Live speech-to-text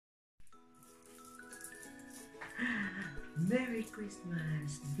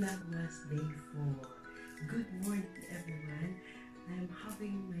Christmas! Vlogmas Day 4. Good morning to everyone. I'm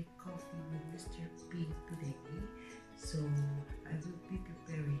having my coffee with Mr. P today. So I will be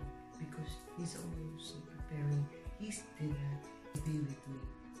preparing because he's also preparing his dinner to be with me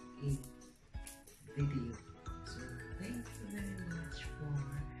in video. So thank you very much for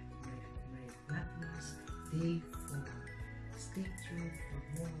my Vlogmas Day 4. Stay tuned for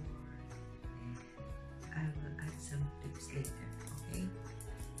more. I will add some tips later, okay?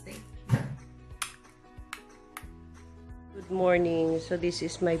 Thank you. Good morning. So this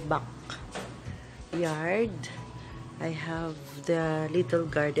is my backyard. I have the little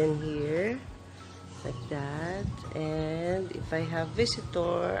garden here, like that. And if I have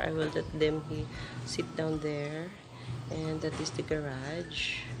visitor, I will let them sit down there. And that is the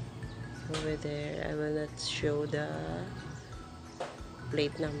garage. Over there, I will not show the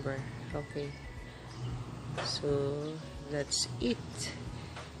plate number. Okay. So that's it.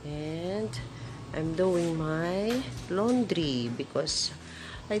 And I'm doing my laundry because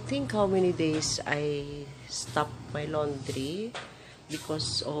I think how many days I stopped my laundry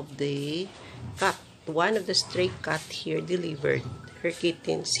because of the cat. One of the stray cat here delivered her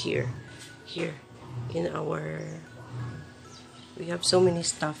kittens here in our, we have so many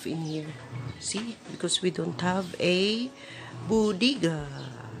stuff in here. See, because we don't have a bodega.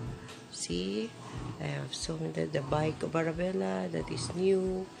 See, I have so many, the bike of Arabella that is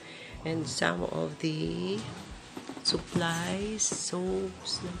new, and some of the supplies,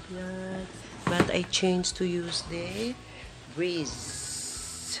 soaps like that. But I changed to use the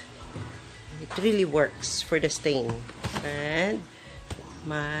Breeze. It really works for the stain. And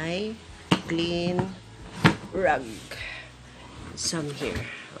my clean rug. Some here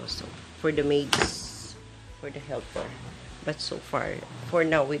also for the maids, for the helper. But so far, for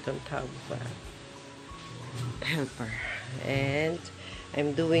now, we don't have helper. And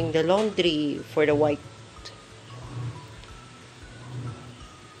I'm doing the laundry for the white.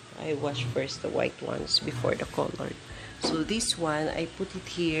 I wash first the white ones before the colored. So this one, I put it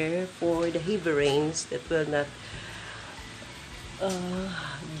here for the heavy rains that will not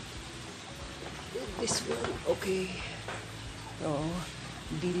this one, okay. No,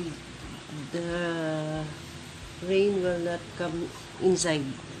 the rain will not come inside.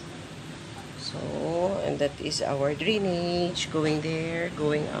 So, and that is our drainage going there,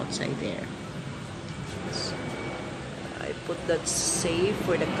 going outside there. So, I put that safe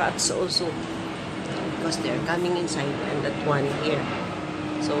for the cats also because they're coming inside, and that one here.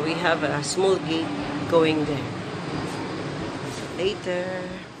 So we have a small gate going there. So later.